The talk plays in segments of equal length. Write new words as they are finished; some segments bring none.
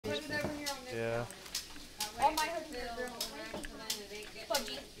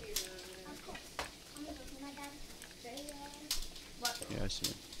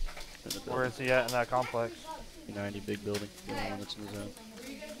is he at in that complex? 90 big building. The only one that's in the zone.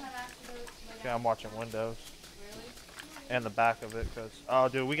 Okay, I'm watching windows. And the back of it, because... Oh,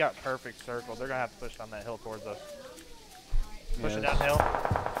 dude, we got perfect circle. They're going to have to push down that hill towards us. Pushing downhill.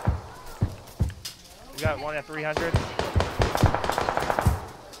 We got one at 300.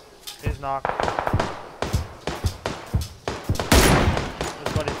 He's knocked.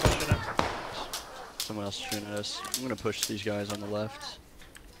 This buddy's pushing him. Someone else shooting at us. I'm gonna push these guys on the left.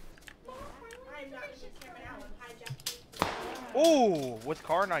 Ooh, with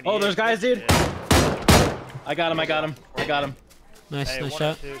car 98. Oh, there's guys, dude. I got him. I got him. I got him. Nice, Hey, nice 1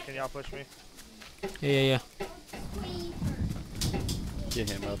 shot. or 2, can y'all push me? Yeah. Get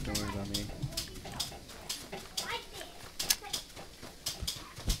him up. Don't worry about me.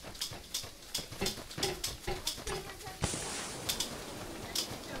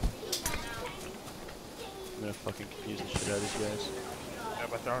 I'm gonna fucking confuse the shit out of these guys. Yeah,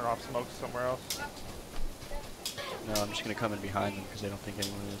 by throwing off smoke somewhere else. No, I'm just gonna come in behind them because they don't think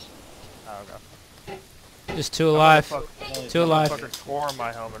anyone is. Oh, okay. Just 2 alive. 2 alive. Fucking score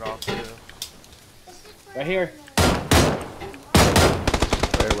my helmet off, too. Right here.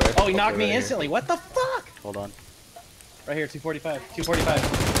 Where? Oh, he knocked me Right instantly. What the fuck? Here. Hold on. Right here, 245.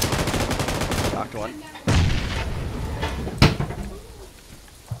 245. Knocked one.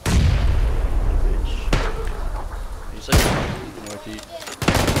 Bitch. He's like northeast.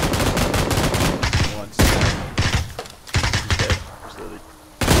 Once. He's dead. He's literally.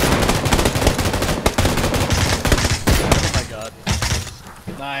 Oh my god.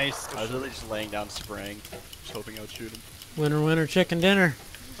 Nice. I was literally just laying down spraying, just hoping I would shoot him. Winner, chicken dinner.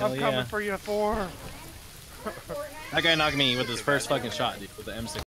 I'm coming for you, 4. That guy knocked me with his first fucking shot, dude, with the M6.